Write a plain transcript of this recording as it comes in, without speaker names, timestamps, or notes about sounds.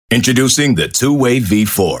Introducing the Two-Way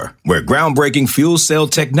V4, where groundbreaking fuel cell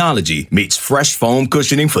technology meets fresh foam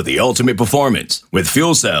cushioning for the ultimate performance. With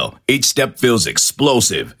Fuel Cell, each step feels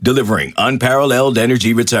explosive, delivering unparalleled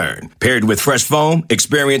energy return. Paired with fresh foam,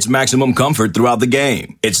 experience maximum comfort throughout the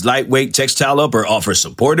game. Its lightweight textile upper offers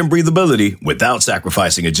support and breathability without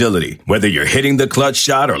sacrificing agility. Whether you're hitting the clutch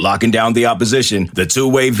shot or locking down the opposition, the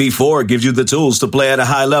Two-Way V4 gives you the tools to play at a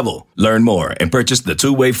high level. Learn more and purchase the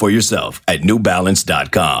Two-Way for yourself at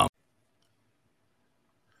newbalance.com.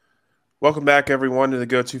 Welcome back, everyone, to the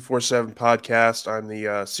Go247 podcast. I'm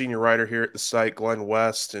the senior writer here at the site, Glenn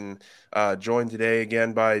West, and joined today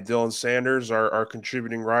again by Dylan Sanders, our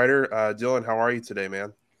contributing writer. Dylan, how are you today,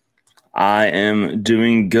 man? I am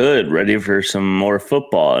doing good, ready for some more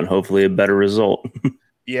football and hopefully a better result.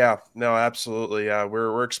 Yeah, no, absolutely.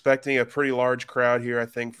 We're expecting a pretty large crowd here, I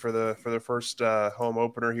think, for the first home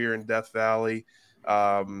opener here in Death Valley.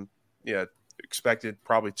 Expected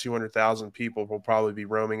probably 200,000 people will probably be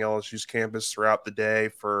roaming LSU's campus throughout the day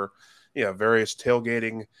for, various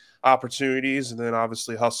tailgating opportunities, and then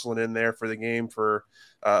obviously hustling in there for the game for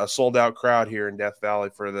a sold-out crowd here in Death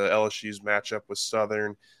Valley for the LSU's matchup with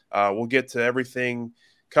Southern. We'll get to everything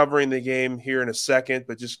covering the game here in a second,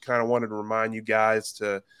 but just kind of wanted to remind you guys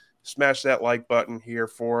to smash that like button here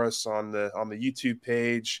for us on the YouTube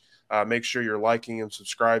page. Make sure you're liking and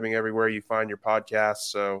subscribing everywhere you find your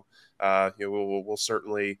podcasts. So we'll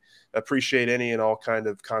certainly appreciate any and all kind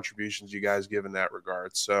of contributions you guys give in that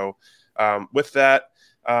regard. So with that,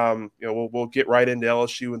 we'll get right into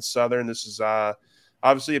LSU and Southern. This is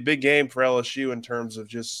obviously a big game for LSU in terms of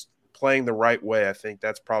just playing the right way. I think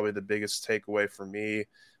that's probably the biggest takeaway for me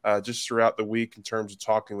just throughout the week in terms of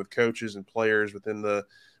talking with coaches and players within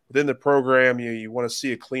the program. You want to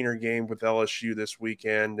see a cleaner game with LSU this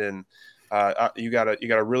weekend, and you got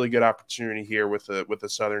a really good opportunity here with the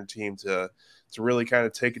Southern team to really kind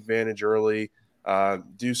of take advantage early,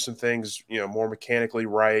 do some things more mechanically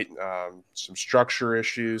right, some structure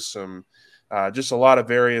issues, some just a lot of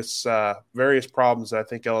various problems that I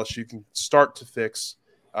think LSU can start to fix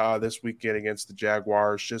this weekend against the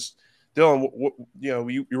Jaguars. Just Dylan,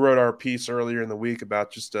 you wrote our piece earlier in the week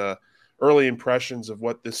about just early impressions of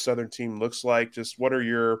what this Southern team looks like. Just what are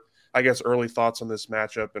your, I guess, early thoughts on this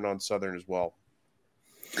matchup and on Southern as well?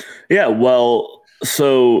 Yeah, well,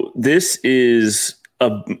 so this is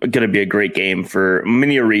going to be a great game for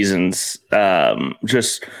many reasons.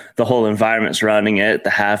 Just the whole environment surrounding it,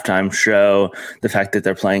 the halftime show, the fact that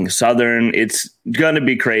they're playing Southern, it's going to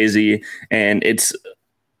be crazy. And it's,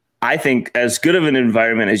 I think, as good of an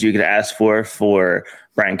environment as you could ask for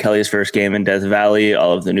Brian Kelly's first game in Death Valley,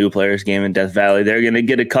 all of the new players' game in Death Valley. They're going to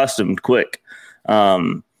get accustomed quick.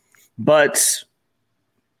 But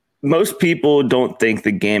most people don't think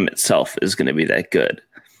the game itself is going to be that good.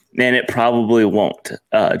 And it probably won't,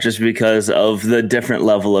 just because of the different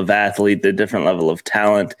level of athlete, the different level of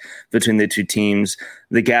talent between the two teams.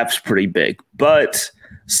 The gap's pretty big. But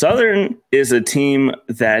Southern is a team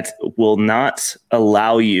that will not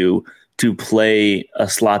allow you to play a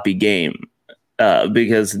sloppy game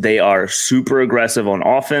because they are super aggressive on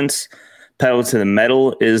offense. Pedal to the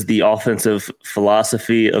metal is the offensive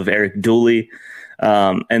philosophy of Eric Dooley.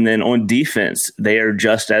 And then on defense, they are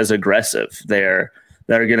just as aggressive. They're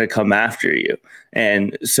going to come after you.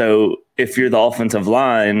 And so if you're the offensive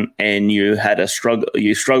line and you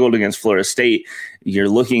struggled against Florida State, you're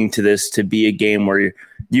looking to this to be a game where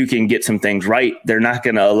you can get some things right. They're not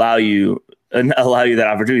going to allow you that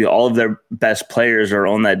opportunity. All of their best players are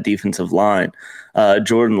on that defensive line.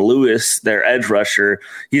 Jordan Lewis, their edge rusher,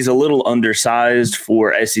 he's a little undersized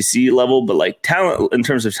for SEC level, but like talent, in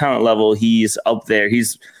terms of talent level, he's up there.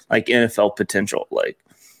 He's like NFL potential. Like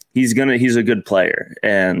he's a good player.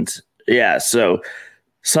 And yeah, so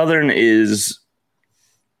Southern is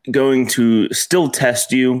going to still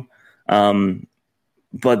test you.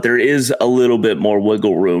 But there is a little bit more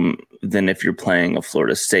wiggle room than if you're playing a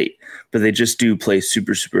Florida State. But they just do play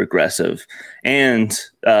super, super aggressive. And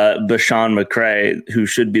Bashawn McCray, who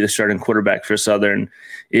should be the starting quarterback for Southern,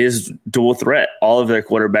 is dual threat. All of their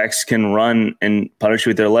quarterbacks can run and punish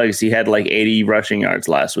with their legs. He had like 80 rushing yards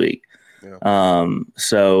last week. Yeah.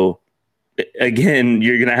 So, again,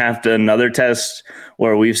 you're going to have to another test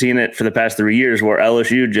where we've seen it for the past 3 years where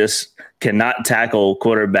LSU just cannot tackle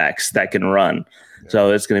quarterbacks that can run.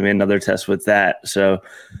 So it's going to be another test with that. So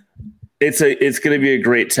it's going to be a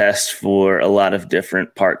great test for a lot of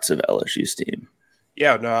different parts of LSU's team.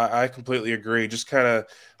 Yeah, no, I completely agree. Just kind of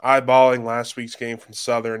eyeballing last week's game from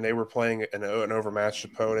Southern, they were playing an overmatched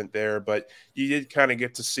opponent there, but you did kind of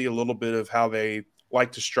get to see a little bit of how they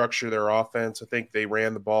like to structure their offense. I think they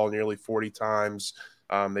ran the ball nearly 40 times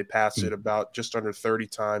They pass it about just under 30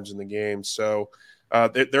 times in the game. So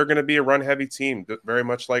they're going to be a run-heavy team, very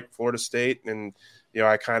much like Florida State. And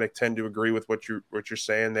I kind of tend to agree with what you're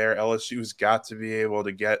saying there. LSU's got to be able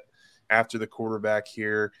to get after the quarterback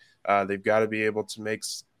here. They've got to be able to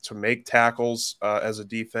make tackles as a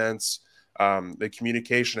defense. The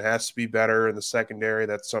communication has to be better in the secondary.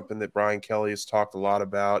 That's something that Brian Kelly has talked a lot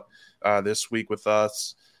about this week with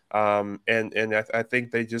us. And I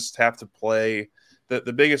think they just have to play.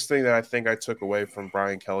 The biggest thing that I think I took away from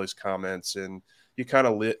Brian Kelly's comments, and he kind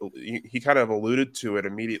of alluded to it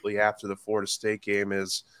immediately after the Florida State game,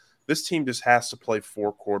 is this team just has to play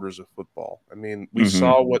 4 quarters of football. I mean, we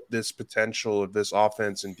saw what this potential of this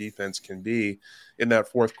offense and defense can be in that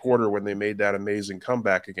fourth quarter when they made that amazing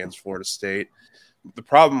comeback against Florida State. The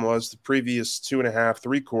problem was the previous 2.5,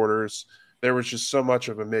 3 quarters, there was just so much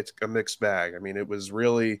of a mixed bag. I mean, it was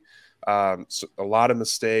really a lot of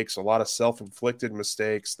mistakes, a lot of self-inflicted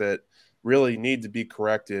mistakes that really need to be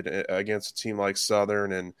corrected against a team like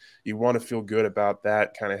Southern, and you want to feel good about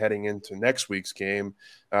that kind of heading into next week's game,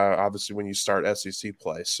 obviously when you start SEC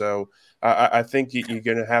play. So I think you're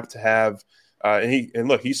going to have and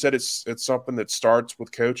look, he said it's something that starts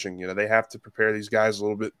with coaching. They have to prepare these guys a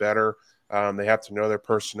little bit better. They have to know their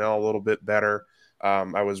personnel a little bit better.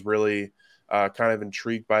 I was really kind of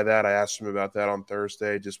intrigued by that. I asked him about that on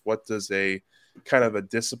Thursday. Just what does a kind of a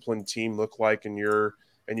disciplined team look like in your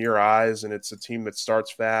eyes? And it's a team that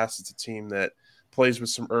starts fast. It's a team that plays with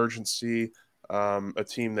some urgency, a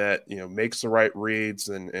team that, makes the right reads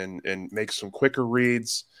and makes some quicker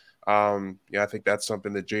reads. I think that's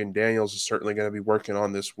something that Jaden Daniels is certainly going to be working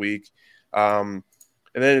on this week. And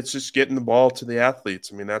then it's just getting the ball to the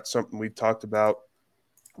athletes. I mean, that's something we've talked about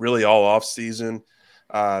really all off season.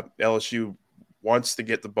 LSU wants to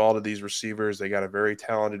get the ball to these receivers. They got a very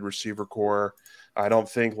talented receiver core. I don't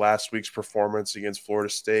think last week's performance against Florida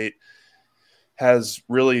State has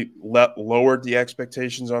really lowered the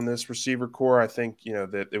expectations on this receiver core. I think,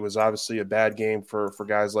 that it was obviously a bad game for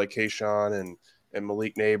guys like Kayshawn and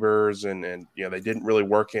Malik Neighbors, and they didn't really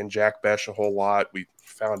work in Jack Besh a whole lot. We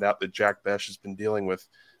found out that Jack Besh has been dealing with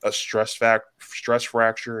a stress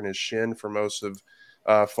fracture in his shin for most of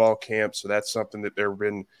fall camp. So that's something that they've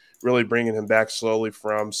been really bringing him back slowly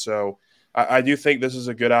from. So I do think this is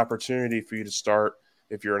a good opportunity for you to start,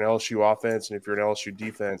 if you're an LSU offense and if you're an LSU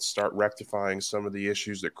defense, start rectifying some of the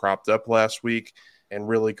issues that cropped up last week and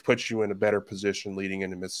really put you in a better position leading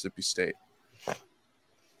into Mississippi State.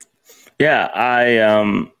 Yeah,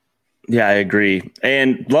 I agree.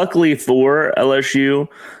 And luckily for LSU,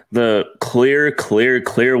 the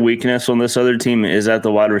clear weakness on this other team is at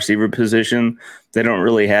the wide receiver position. They don't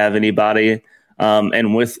really have anybody.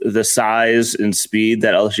 And with the size and speed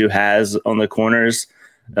that LSU has on the corners,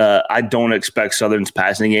 I don't expect Southern's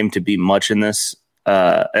passing game to be much in this.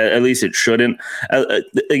 At least it shouldn't.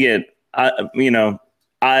 Again,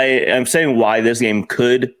 I am saying why this game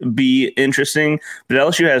could be interesting, but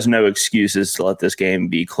LSU has no excuses to let this game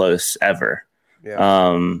be close ever.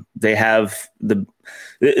 Yeah. They have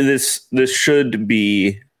this should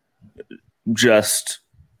be just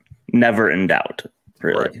never in doubt,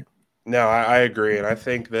 really. Right. No, I agree. And I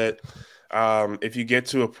think that if you get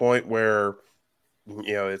to a point where,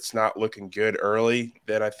 it's not looking good early,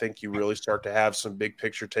 then I think you really start to have some big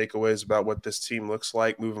picture takeaways about what this team looks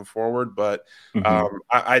like moving forward. But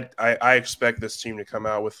I expect this team to come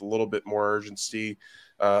out with a little bit more urgency,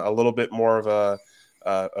 a little bit more of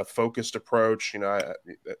a focused approach.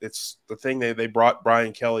 It's the thing they brought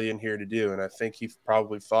Brian Kelly in here to do. And I think he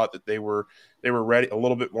probably thought that they were ready, a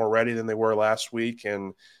little bit more ready than they were last week.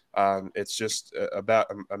 And it's just about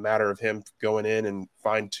a matter of him going in and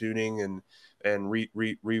fine tuning and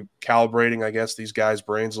recalibrating, I guess, these guys'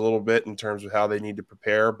 brains a little bit in terms of how they need to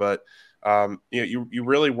prepare. But you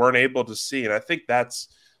really weren't able to see, and I think that's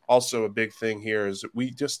also a big thing here, is that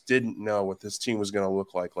we just didn't know what this team was going to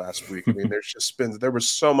look like last week. I mean, there was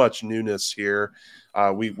so much newness here.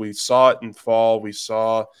 We saw it in fall, we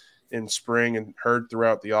saw in spring, and heard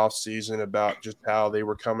throughout the offseason about just how they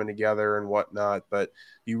were coming together and whatnot. But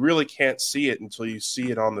you really can't see it until you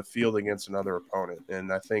see it on the field against another opponent.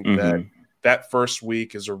 And I think that first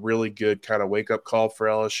week is a really good kind of wake-up call for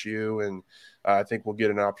LSU, and I think we'll get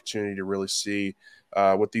an opportunity to really see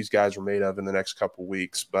what these guys are made of in the next couple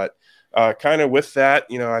weeks. But kind of with that,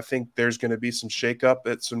 I think there's going to be some shakeup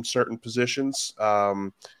at some certain positions. I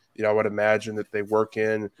would imagine that they work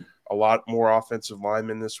in a lot more offensive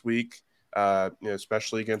linemen this week,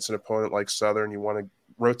 especially against an opponent like Southern. You want to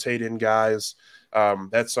rotate in guys.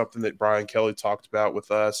 That's something that Brian Kelly talked about with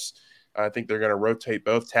us. I think they're going to rotate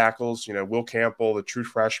both tackles. Will Campbell, the true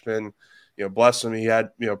freshman, bless him, he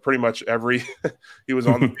had pretty much every he was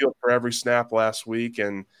on the field for every snap last week,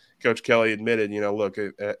 and Coach Kelly admitted, look,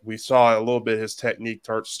 we saw a little bit his technique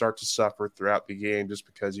start to suffer throughout the game just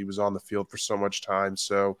because he was on the field for so much time.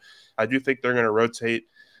 So I do think they're going to rotate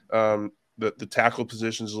the tackle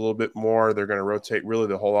positions a little bit more. They're going to rotate really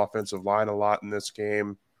the whole offensive line a lot in this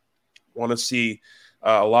game. Want to see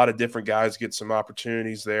a lot of different guys get some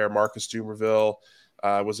opportunities there. Marcus Dumerville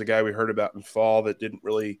was a guy we heard about in fall that didn't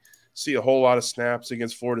really see a whole lot of snaps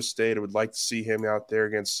against Florida State. I would like to see him out there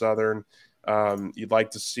against Southern. You'd like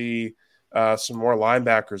to see some more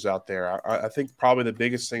linebackers out there. I think probably the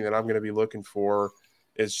biggest thing that I'm going to be looking for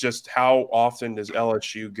is just how often does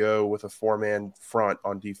LSU go with a four-man front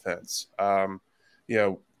on defense?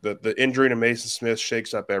 The injury to Mason Smith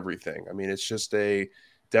shakes up everything. I mean, it's just a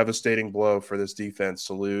devastating blow for this defense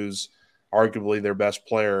to lose arguably their best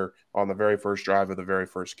player on the very first drive of the very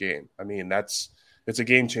first game. I mean, it's a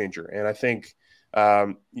game changer. And I think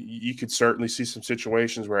you could certainly see some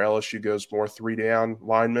situations where LSU goes more three-down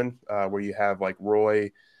linemen, where you have like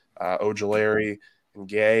Roy, Ojulari, and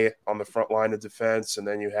Gay on the front line of defense, and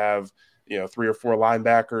then you have three or four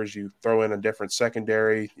linebackers. You throw in a different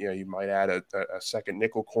secondary. You might add a second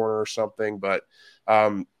nickel corner or something, but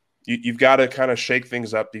you've got to kind of shake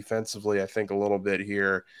things up defensively, I think, a little bit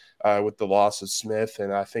here with the loss of Smith,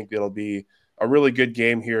 and I think it'll be a really good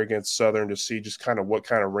game here against Southern to see just kind of what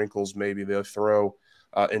kind of wrinkles maybe they'll throw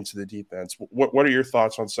into the defense. What are your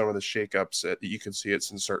thoughts on some of the shakeups that you can see in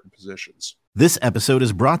certain positions? This episode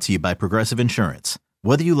is brought to you by Progressive Insurance.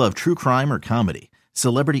 Whether you love true crime or comedy,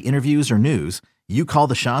 celebrity interviews or news, you call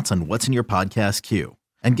the shots on what's in your podcast queue.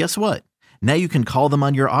 And guess what? Now you can call them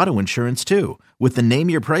on your auto insurance too with the Name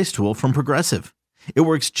Your Price tool from Progressive. It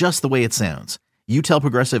works just the way it sounds. You tell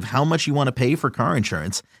Progressive how much you want to pay for car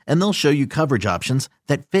insurance, and they'll show you coverage options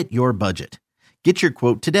that fit your budget. Get your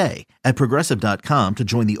quote today at Progressive.com to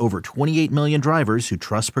join the over 28 million drivers who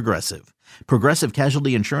trust Progressive. Progressive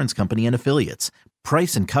Casualty Insurance Company and Affiliates.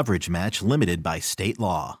 Price and coverage match limited by state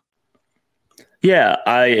law. Yeah,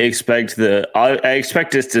 I expect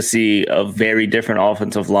us to see a very different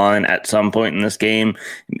offensive line at some point in this game,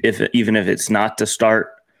 even if it's not to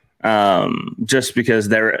start. Just because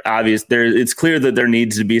it's clear that there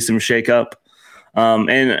needs to be some shakeup.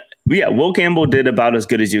 And yeah, Will Campbell did about as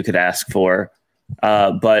good as you could ask for.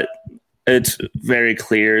 But it's very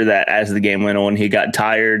clear that as the game went on, he got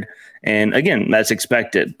tired. And again, that's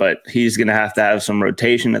expected, but he's going to have some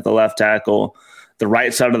rotation at the left tackle. The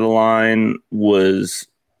right side of the line was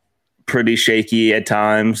pretty shaky at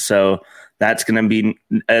times. So that's going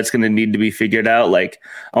to need to be figured out. Like,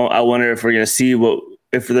 I wonder if we're going to see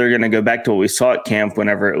if they're going to go back to what we saw at camp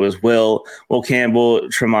whenever it was Will Campbell,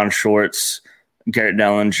 Tremont Shorts, Garrett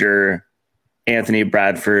Dellinger, Anthony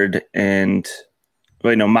Bradford, and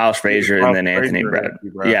Miles Frazier, and then Anthony Bradford.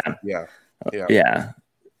 Yeah.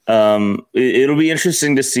 It'll be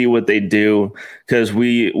interesting to see what they do because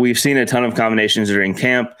we've seen a ton of combinations during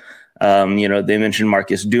camp. They mentioned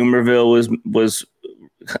Marcus Dumerville was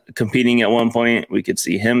competing at one point. We could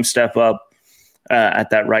see him step up at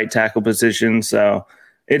that right tackle position. So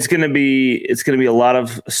it's going to be a lot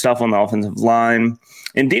of stuff on the offensive line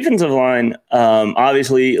and defensive line.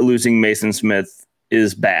 Obviously, losing Mason Smith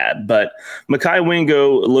is bad, but Mekhi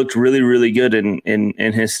Wingo looked really, really good in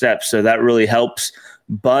his steps, so that really helps.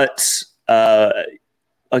 But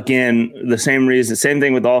again, same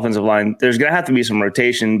thing with the offensive line. There's going to have to be some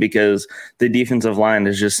rotation because the defensive line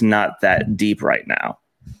is just not that deep right now.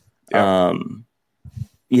 They're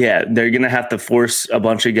going to have to force a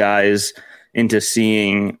bunch of guys into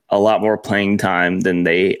seeing a lot more playing time than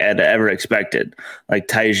they had ever expected. Like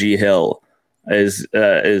Tyjee Hill is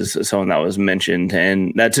someone that was mentioned,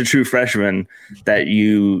 and that's a true freshman that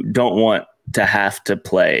you don't want to have to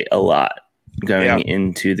play a lot going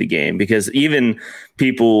into the game, because even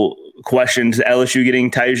people questioned LSU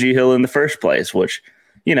getting Tyjee Hill in the first place, which,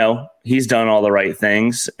 he's done all the right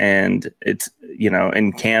things, and it's,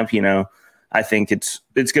 in camp, I think it's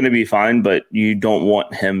going to be fine, but you don't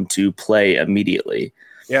want him to play immediately.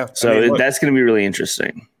 Yeah. So that's going to be really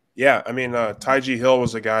interesting. Yeah. I mean, Tyjee Hill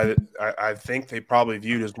was a guy that I think they probably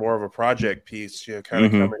viewed as more of a project piece, kind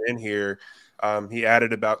of coming in here. He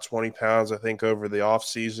added about 20 pounds, I think, over the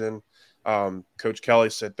offseason. Coach Kelly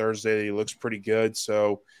said Thursday that he looks pretty good.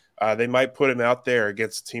 So they might put him out there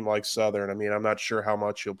against a team like Southern. I mean, I'm not sure how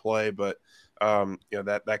much he'll play, but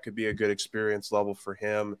that could be a good experience level for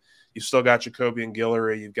him. You've still got Jacoby and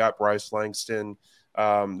Guillory. You've got Bryce Langston.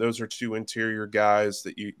 Those are two interior guys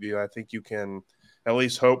that I think you can at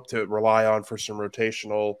least hope to rely on for some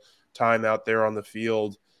rotational time out there on the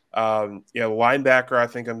field. Linebacker, I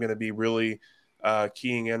think I'm going to be really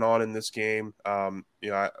keying in on in this game.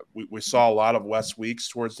 We saw a lot of Wes Weeks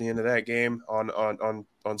towards the end of that game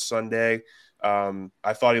on Sunday.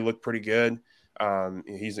 I thought he looked pretty good.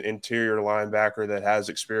 He's an interior linebacker that has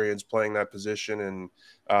experience playing that position,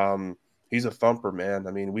 and he's a thumper, man.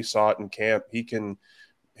 I mean, we saw it in camp. He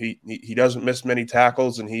doesn't miss many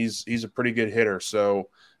tackles, and he's a pretty good hitter. So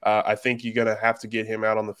I think you're going to have to get him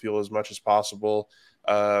out on the field as much as possible.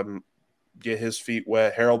 Get his feet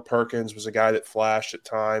wet. Harold Perkins was a guy that flashed at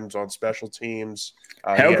times on special teams.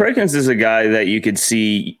 Harold Perkins is a guy that you could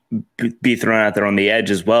see be thrown out there on the edge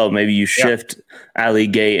as well. Maybe you shift Ali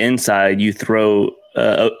Gay inside, you throw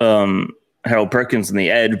Harold Perkins on the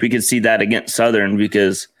edge. We could see that against Southern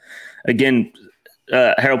because, again,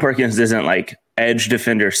 Harold Perkins isn't like edge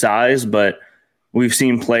defender size, but we've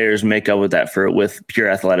seen players make up with that with pure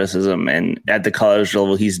athleticism, and at the college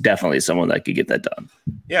level, he's definitely someone that could get that done.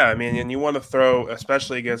 Yeah, I mean, and you want to throw,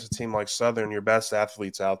 especially against a team like Southern, your best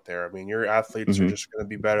athletes out there. I mean, your athletes are just going to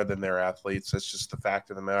be better than their athletes. That's just the fact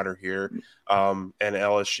of the matter here. And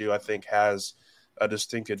LSU, I think, has a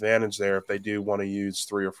distinct advantage there if they do want to use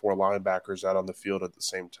 3 or 4 linebackers out on the field at the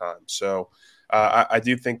same time. So I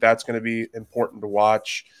do think that's going to be important to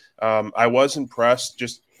watch. I was impressed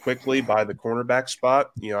just quickly by the cornerback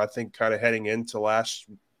spot. I think kind of heading into last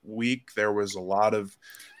week, there was a lot of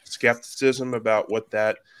skepticism about what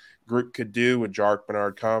that group could do with Jark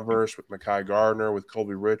Bernard-Converse, with Mekhi Gardner, with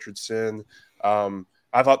Colby Richardson.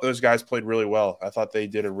 I thought those guys played really well. I thought they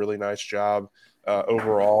did a really nice job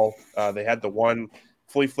overall. They had the one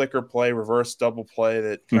flea flicker play, reverse double play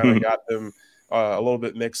that kind of got them a little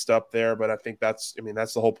bit mixed up there, but I think that's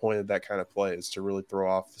the whole point of that kind of play, is to really throw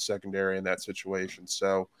off the secondary in that situation.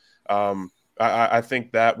 So I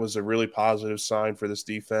think that was a really positive sign for this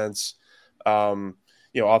defense.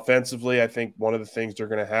 Offensively, I think one of the things they're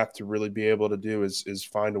going to have to really be able to do is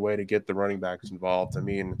find a way to get the running backs involved. I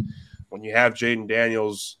mean, when you have Jaden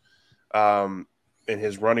Daniels and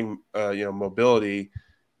his running, mobility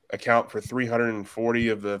account for 340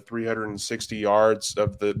 of the 360 yards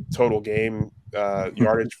of the total game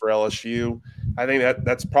yardage for LSU, I think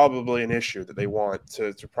that's probably an issue that they want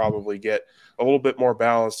to probably get a little bit more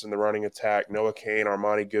balanced in the running attack. Noah Cain,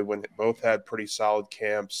 Armani Goodwin both had pretty solid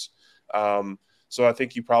camps. So I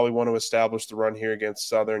think you probably want to establish the run here against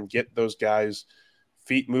Southern, get those guys'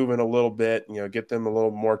 feet moving a little bit, get them a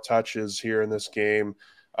little more touches here in this game.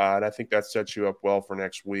 And I think that sets you up well for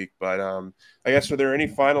next week. But I guess, are there any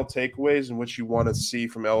final takeaways in which you want to see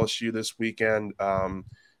from LSU this weekend?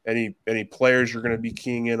 Any players you're going to be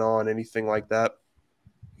keying in on, anything like that?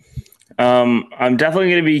 I'm definitely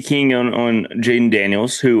going to be keying on Jaden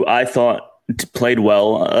Daniels, who I thought played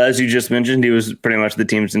well. As you just mentioned, he was pretty much the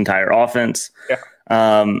team's entire offense.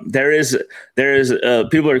 Yeah. There is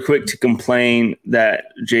people are quick to complain that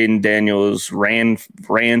Jaden Daniels ran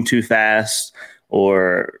too fast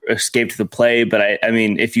or escaped the play. But I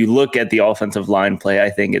mean, if you look at the offensive line play, I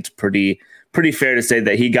think it's pretty fair to say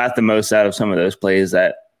that he got the most out of some of those plays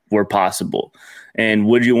that were possible. And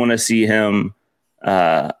would you want to see him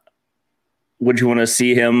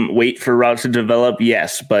wait for routes to develop?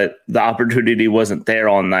 Yes, but the opportunity wasn't there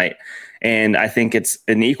all night. And I think it's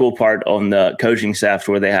an equal part on the coaching staff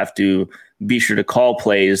where they have to be sure to call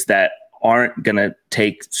plays that aren't going to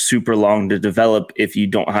take super long to develop if you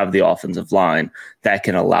don't have the offensive line that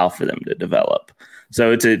can allow for them to develop.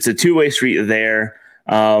 So it's a two-way street there.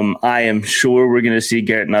 I am sure we're going to see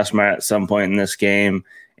Garrett Nussmeier at some point in this game,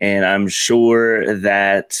 and I'm sure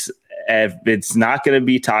that it's not going to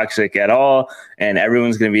be toxic at all, and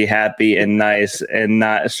everyone's going to be happy and nice and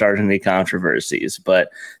not starting any controversies. But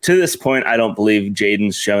to this point, I don't believe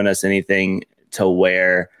Jaden's shown us anything to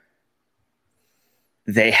where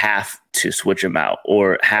they have to switch him out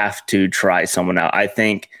or have to try someone out. I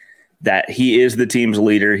think that he is the team's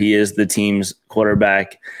leader. He is the team's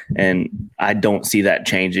quarterback, and I don't see that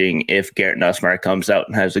changing if Garrett Nussmeier comes out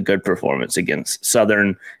and has a good performance against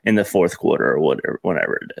Southern in the fourth quarter or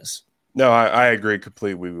whatever it is. No, I agree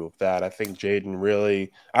completely with that. I think Jaden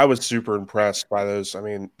really – I was super impressed by those. I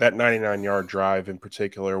mean, that 99-yard drive in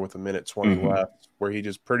particular with 1:20 left where he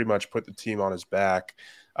just pretty much put the team on his back.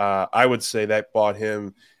 I would say that bought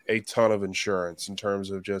him a ton of insurance in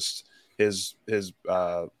terms of just his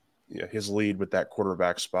lead with that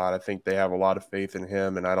quarterback spot. I think they have a lot of faith in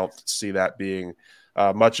him, and I don't see that being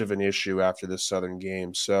much of an issue after this Southern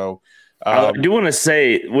game. So I do want to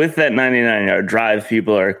say, with that 99-yard drive,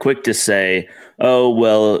 people are quick to say, oh,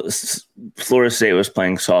 well, Florida State was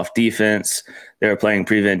playing soft defense. They were playing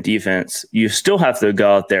prevent defense. You still have to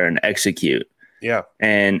go out there and execute. Yeah.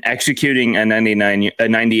 And executing a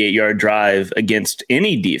 98-yard drive against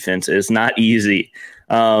any defense is not easy.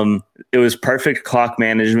 It was perfect clock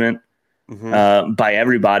management by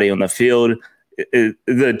everybody on the field. The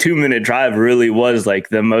 2-minute drive really was like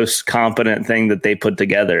the most competent thing that they put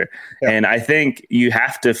together. Yeah. And I think you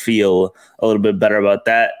have to feel a little bit better about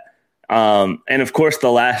that. And of course, the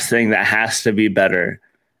last thing that has to be better,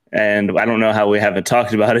 and I don't know how we haven't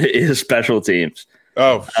talked about it, is special teams.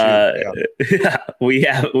 Oh, yeah. We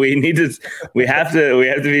have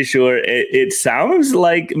to be sure. It sounds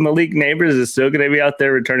like Malik Nabers is still going to be out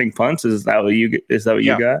there returning punts. Is that what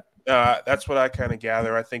you got? That's what I kind of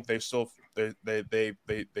gather. I think they still they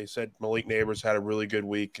said Malik Nabers had a really good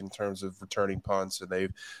week in terms of returning punts, and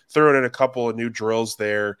they've thrown in a couple of new drills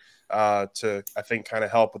there to, I think, kind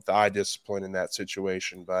of help with the eye discipline in that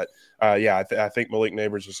situation. But I think Malik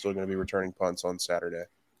Nabers is still going to be returning punts on Saturday.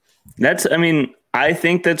 I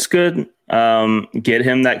think that's good. Get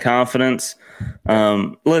him that confidence.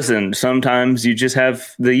 Listen, sometimes you just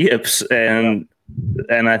have the yips, and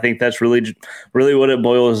I think that's really, really what it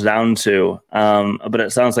boils down to. But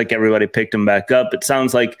it sounds like everybody picked him back up. It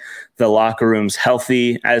sounds like the locker room's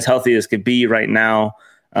healthy as could be right now,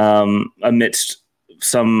 amidst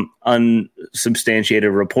some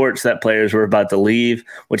unsubstantiated reports that players were about to leave,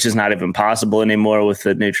 which is not even possible anymore with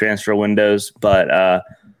the new transfer windows. But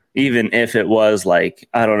even if it was, like,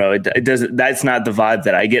 I don't know, it doesn't. That's not the vibe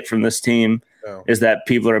that I get from this team. No. Is that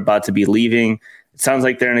people are about to be leaving. It sounds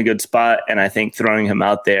like they're in a good spot, and I think throwing him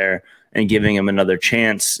out there and giving him another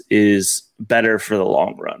chance is better for the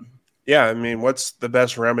long run. Yeah, I mean, what's the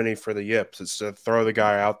best remedy for the yips? It's to throw the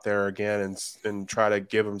guy out there again and try to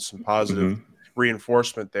give him some positive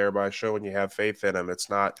reinforcement there by showing you have faith in him. It's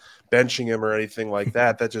not benching him or anything like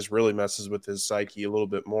that. That just really messes with his psyche a little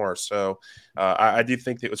bit more. So I do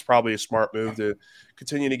think that it was probably a smart move to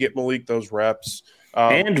continue to get Malik those reps.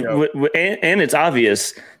 And it's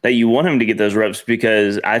obvious that you want him to get those reps,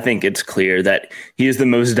 because I think it's clear that he is the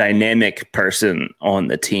most dynamic person on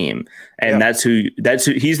the team. And that's who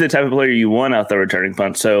he's the type of player you want out there returning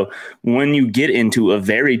punt. So when you get into a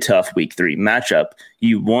very tough week 3 matchup,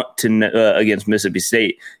 you want to against Mississippi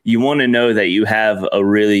State, you want to know that you have a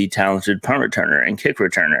really talented punt returner and kick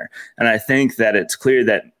returner. And I think that it's clear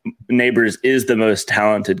that Nabers is the most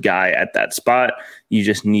talented guy at that spot. You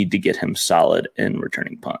just need to get him solid in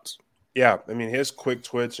returning punts. Yeah, I mean, his quick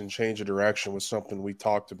twitch and change of direction was something we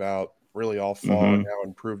talked about really all fall, and how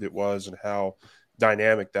improved it was and how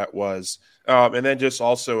dynamic that was. And then just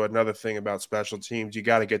also another thing about special teams, you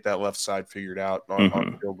got to get that left side figured out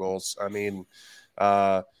on field goals. I mean,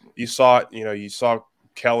 you saw it, you saw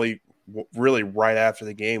Kelly really right after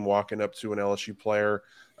the game walking up to an LSU player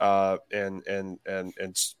and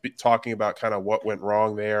talking about kind of what went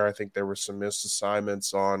wrong there. I think there were some missed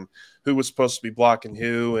assignments on who was supposed to be blocking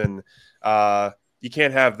who, and you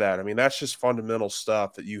can't have that. I mean, that's just fundamental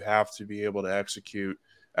stuff that you have to be able to execute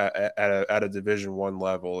at a Division I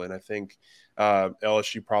level. And I think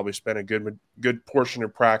LSU probably spent a good portion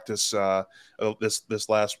of practice this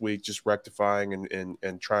last week just rectifying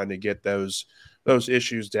and trying to get those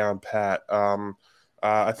issues down pat.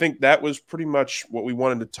 I think that was pretty much what we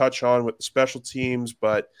wanted to touch on with the special teams,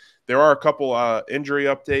 but there are a couple injury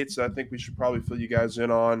updates I think we should probably fill you guys in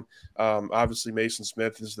on. Obviously, Mason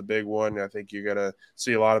Smith is the big one. I think you're going to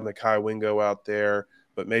see a lot of Mekhi Wingo out there,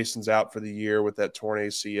 but Mason's out for the year with that torn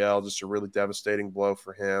ACL, just a really devastating blow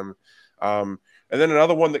for him. And then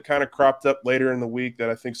another one that kind of cropped up later in the week that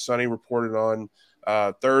I think Sonny reported on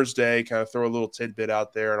Thursday, kind of throw a little tidbit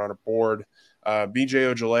out there and on a board.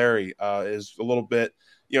 BJ Ojulari is a little bit,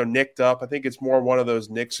 nicked up. I think it's more one of those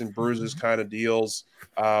nicks and bruises kind of deals.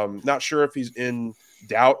 Not sure if he's in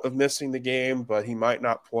doubt of missing the game, but he might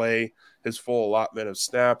not play his full allotment of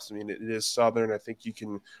snaps. I mean, it is Southern. I think you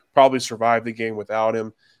can probably survive the game without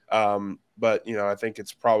him. But, I think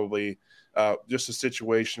it's probably just a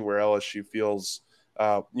situation where LSU feels,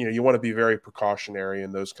 you want to be very precautionary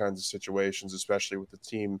in those kinds of situations, especially with the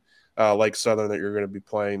team like Southern that you're going to be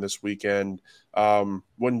playing this weekend.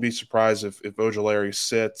 Wouldn't be surprised if Ojulari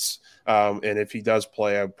sits, and if he does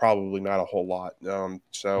play, probably not a whole lot.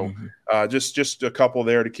 Just a couple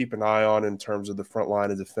there to keep an eye on in terms of the front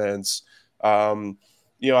line of defense.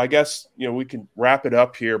 I guess we can wrap it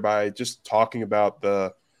up here by just talking about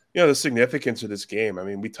the significance of this game. I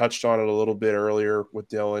mean, we touched on it a little bit earlier with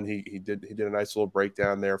Dylan. He did a nice little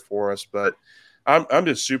breakdown there for us, but I'm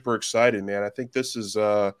just super excited, man. I think this is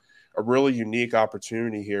a really unique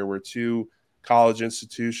opportunity here where two college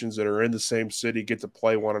institutions that are in the same city get to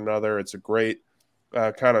play one another. It's a great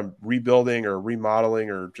kind of rebuilding or remodeling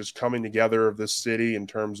or just coming together of this city in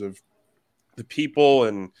terms of the people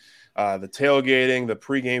and the tailgating, the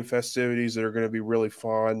pregame festivities that are going to be really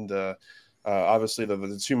fun. Obviously,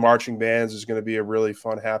 the two marching bands is going to be a really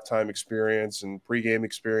fun halftime experience and pregame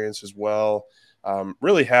experience as well.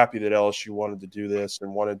 Really happy that LSU wanted to do this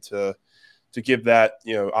and wanted to give that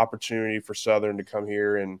opportunity for Southern to come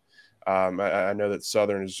here, and I know that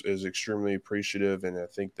Southern is extremely appreciative, and I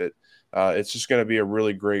think that it's just going to be a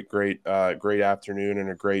really great afternoon and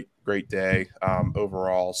a great day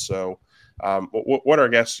overall. So, what are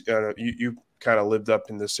guests? You kind of lived up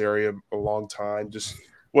in this area a long time. Just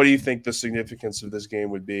what do you think the significance of this game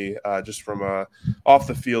would be, just from a off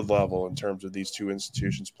the field level in terms of these two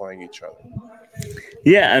institutions playing each other?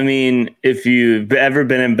 Yeah, I mean, if you've ever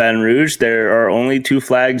been in Baton Rouge, there are only two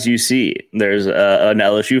flags you see. There's an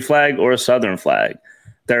LSU flag or a Southern flag.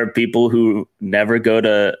 There are people who never go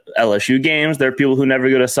to LSU games. There are people who never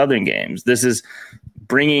go to Southern games. This is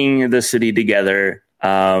bringing the city together,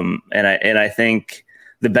 and I think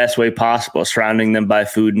the best way possible, surrounding them by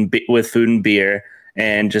with food and beer,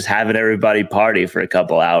 and just having everybody party for a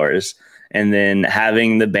couple hours, and then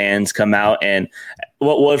having the bands come out. And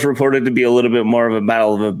what was reported to be a little bit more of a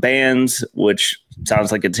battle of the bands, which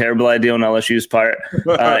sounds like a terrible idea on LSU's part,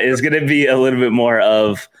 is going to be a little bit more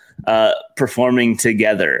of performing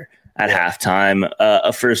together at halftime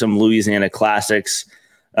for some Louisiana classics.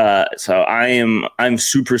 So I'm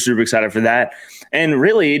super excited for that. And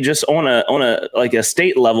really, just on a like a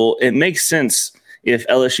state level, it makes sense if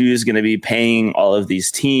LSU is going to be paying all of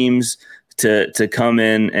these teams to come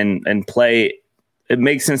in and play. It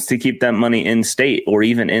makes sense to keep that money in state or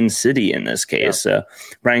even in city in this case. Yeah.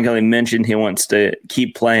 Brian Kelly mentioned he wants to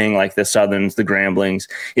keep playing like the Southerns, the Gramblings,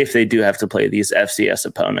 if they do have to play these FCS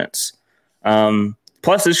opponents.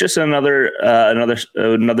 Plus, it's just another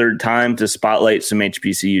time to spotlight some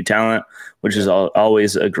HBCU talent, which is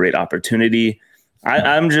always a great opportunity.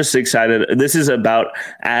 I'm just excited. This is about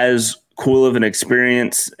as cool of an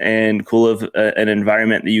experience and cool of an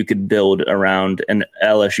environment that you could build around an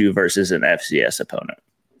LSU versus an FCS opponent.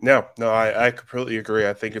 No, I completely agree.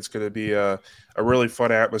 I think it's going to be a really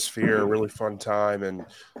fun atmosphere, a really fun time. And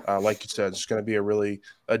like you said, it's going to be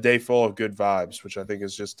a day full of good vibes, which I think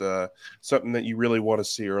is just something that you really want to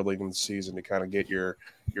see early in the season to kind of get your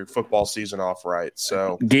football season off right.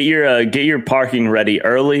 So get your parking ready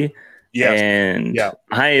early. Yes.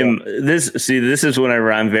 And this is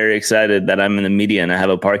whenever I'm very excited that I'm in the media and I have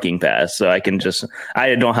a parking pass, so I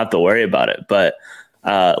don't have to worry about it. But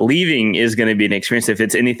leaving is going to be an experience. If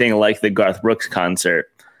it's anything like the Garth Brooks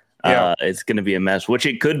concert, it's going to be a mess, which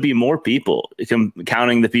it could be more people,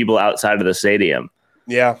 counting the people outside of the stadium.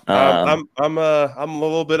 Yeah, I'm a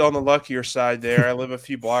little bit on the luckier side there. I live a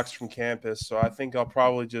few blocks from campus, so I think I'll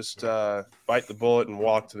probably just bite the bullet and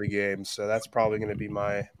walk to the game. So that's probably going to be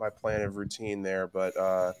my plan of routine there. But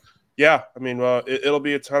yeah, I mean, it'll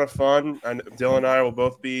be a ton of fun. And Dylan and I will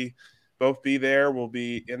both be there. We'll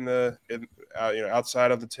be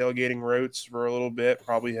outside of the tailgating routes for a little bit.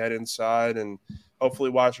 Probably head inside and hopefully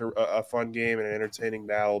watch a fun game and an entertaining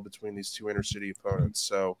battle between these two intercity opponents.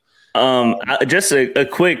 So. Just a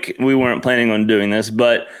quick, we weren't planning on doing this,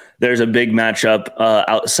 but there's a big matchup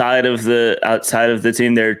outside of the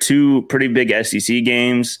team. There are two pretty big SEC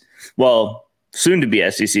games. Well, soon to be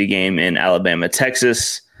SEC game in Alabama,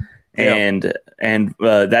 Texas, and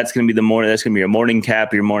that's going to be that's going to be your morning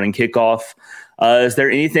cap, your morning kickoff. Is there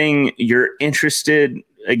anything you're interested,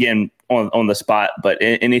 again, on the spot, but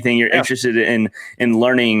anything you're interested in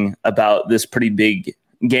learning about this pretty big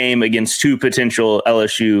game against two potential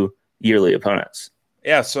LSU yearly opponents?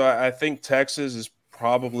 Yeah, so I think Texas is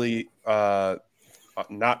probably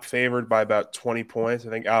not favored by about 20 points. I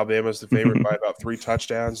think Alabama's the favorite by about 3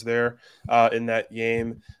 touchdowns there in that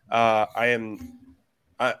game. I'm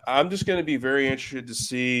just going to be very interested to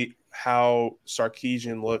see how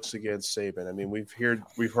Sarkisian looks against Saban. I mean, we've heard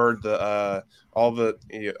all the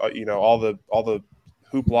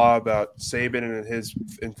hoopla about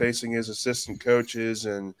Saban and facing his assistant coaches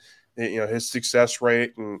and his success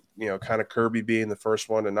rate and kind of Kirby being the first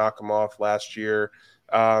one to knock him off last year,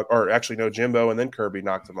 or actually no, Jimbo and then Kirby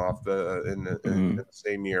knocked him off in the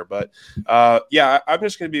same year. But I'm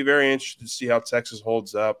just going to be very interested to see how Texas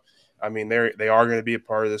holds up. I mean, they are going to be a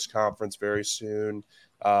part of this conference very soon.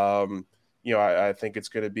 I think it's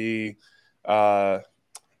going to be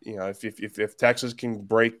if Texas can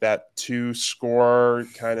break that 2-score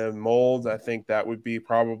kind of mold, I think that would be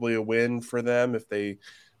probably a win for them if they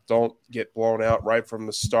don't get blown out right from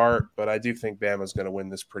the start. But I do think Bama's going to win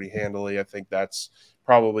this pretty handily. I think that's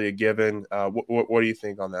probably a given. What do you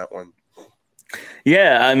think on that one?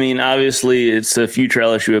 Yeah, I mean, obviously it's a future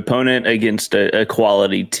LSU opponent against a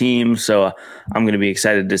quality team, so I'm going to be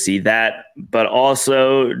excited to see that, but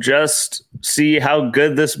also just see how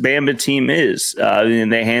good this Bama team is.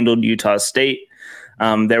 They handled Utah State.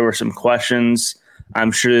 There were some questions.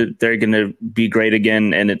 I'm sure they're going to be great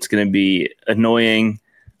again, and it's going to be annoying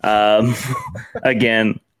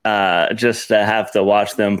again. Just to have to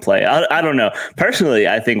watch them play. I don't know. Personally,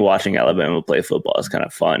 I think watching Alabama play football is kind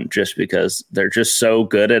of fun just because they're just so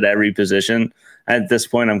good at every position. At this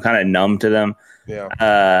point, I'm kind of numb to them.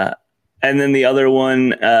 Yeah. And then the other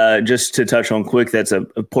one, just to touch on quick, that's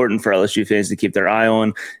important for LSU fans to keep their eye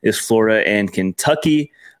on is Florida and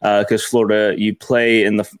Kentucky, because Florida, you play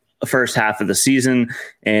in the first half of the season,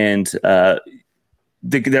 and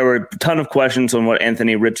there were a ton of questions on what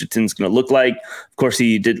Anthony Richardson's going to look like. Of course,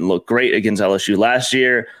 he didn't look great against LSU last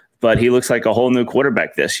year, but he looks like a whole new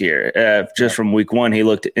quarterback this year. Just from week one, he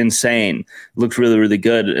looked insane, looked really, really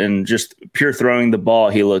good. And just pure throwing the ball,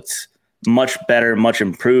 he looked much better, much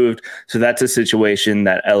improved. So that's a situation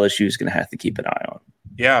that LSU is going to have to keep an eye on.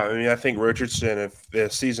 Yeah, I mean, I think Richardson, if the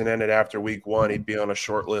season ended after week one, he'd be on a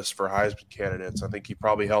short list for Heisman candidates. I think he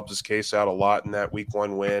probably helped his case out a lot in that week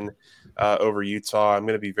one win over Utah. I'm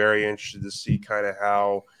going to be very interested to see kind of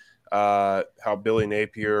how Billy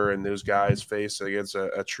Napier and those guys face against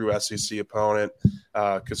a true SEC opponent,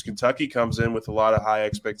 because Kentucky comes in with a lot of high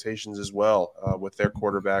expectations as well with their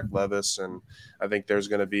quarterback Levis, and I think that's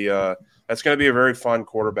going to be a very fun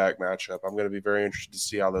quarterback matchup. I'm going to be very interested to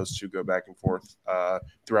see how those two go back and forth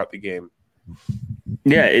throughout the game.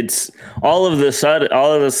 Yeah, it's all of a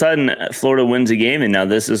sudden Florida wins a game, and now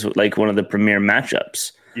this is like one of the premier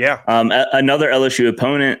matchups. Yeah. Another LSU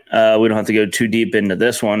opponent, we don't have to go too deep into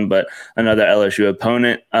this one, but another LSU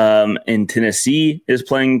opponent in Tennessee is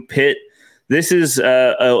playing Pitt. This is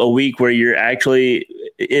a week where you're actually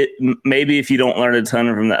maybe if you don't learn a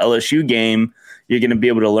ton from the LSU game, you're going to be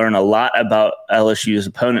able to learn a lot about LSU's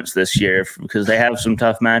opponents this year because they have some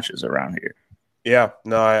tough matches around here. Yeah,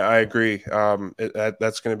 no, I agree.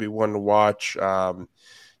 That's going to be one to watch. I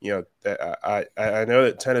know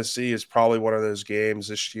that Tennessee is probably one of those games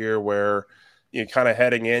this year where kind of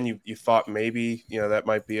heading in, you thought maybe that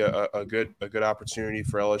might be a good opportunity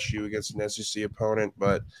for LSU against an SEC opponent,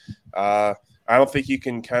 but I don't think you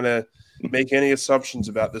can kind of make any assumptions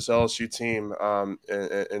about this LSU team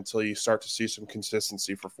until you start to see some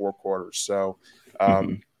consistency for 4 quarters. So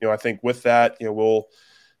I think with that, we'll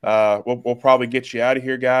probably get you out of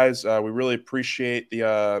here, guys. We really appreciate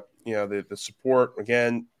the support.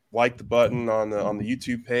 Again, like the button on the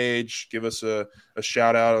YouTube page. Give us a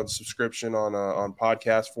shout out on subscription on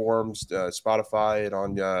podcast forums, Spotify, and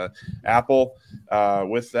on Apple.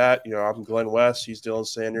 With that, I'm Glenn West. He's Dylan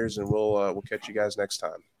Sanders, and we'll catch you guys next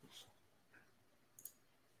time.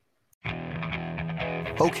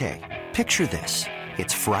 Okay, picture this.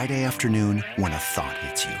 It's Friday afternoon when a thought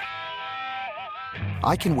hits you.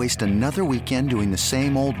 I can waste another weekend doing the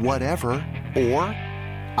same old whatever, or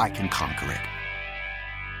I can conquer it.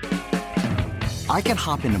 I can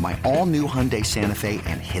hop into my all-new Hyundai Santa Fe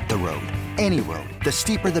and hit the road. Any road. The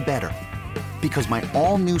steeper, the better. Because my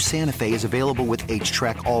all-new Santa Fe is available with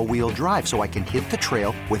H-Track all-wheel drive, so I can hit the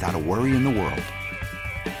trail without a worry in the world.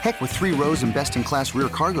 Heck, with 3 rows and best-in-class rear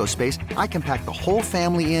cargo space, I can pack the whole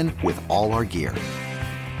family in with all our gear.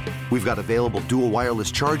 We've got available dual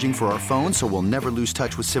wireless charging for our phones, so we'll never lose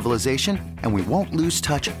touch with civilization, and we won't lose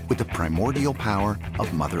touch with the primordial power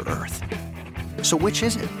of Mother Earth. So which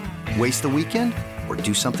is it? Waste the weekend or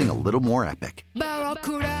do something a little more epic?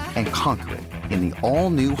 And conquer it in the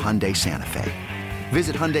all-new Hyundai Santa Fe.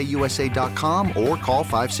 Visit HyundaiUSA.com or call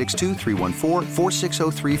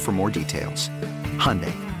 562-314-4603 for more details.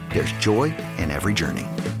 Hyundai, there's joy in every journey.